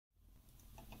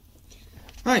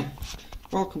Hi,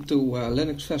 welcome to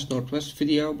LinuxFest NorthWest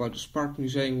video about the Spark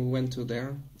Museum we went to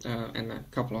there and a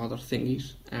couple of other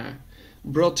thingies.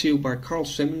 Brought to you by Carl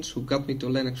Simmons, who got me to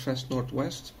LinuxFest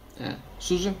NorthWest.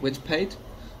 SUSE, which paid.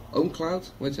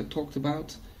 OwnCloud, which I talked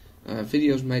about.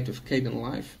 Videos made with Caden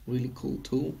Live, really cool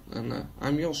tool. And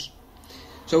I'm Jos.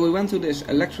 So we went to this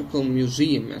electrical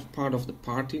museum as part of the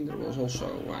party. There was also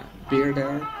beer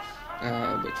there,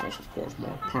 which was of course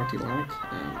more party-like.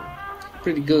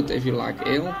 Pretty good if you like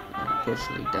ale. I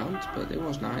personally don't, but it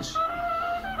was nice.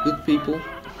 Good people.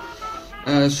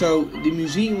 So the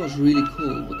museum was really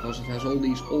cool because it has all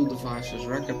these old devices,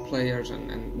 record players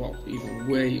and well, even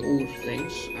way older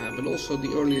things. But also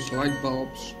the earliest light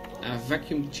bulbs,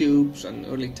 vacuum tubes and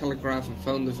early telegraph and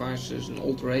phone devices and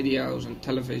old radios and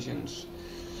televisions.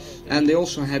 And they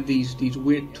also had these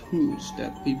weird tools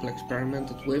that people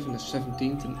experimented with in the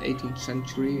 17th and 18th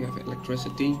century of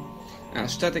electricity.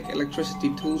 Static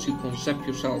electricity tools, you can zap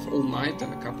yourself all night,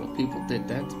 and a couple of people did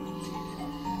that.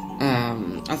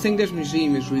 I think this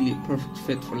museum is really a perfect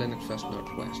fit for LinuxFest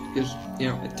NorthWest because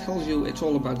it tells you it's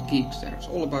all about geeks there. It's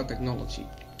all about technology.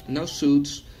 No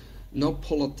suits, no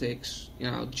politics.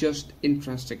 Just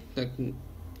interesting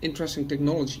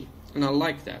technology, and I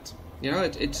like that.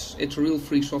 It's a real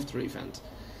free software event.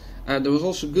 There was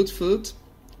also good food,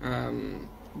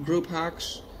 group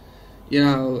hugs.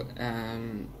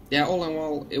 All in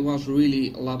all, it was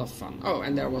really a lot of fun. Oh,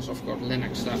 and there was of course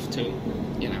Linux stuff too.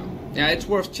 It's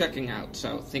worth checking out.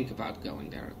 So think about going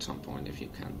there at some point if you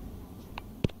can.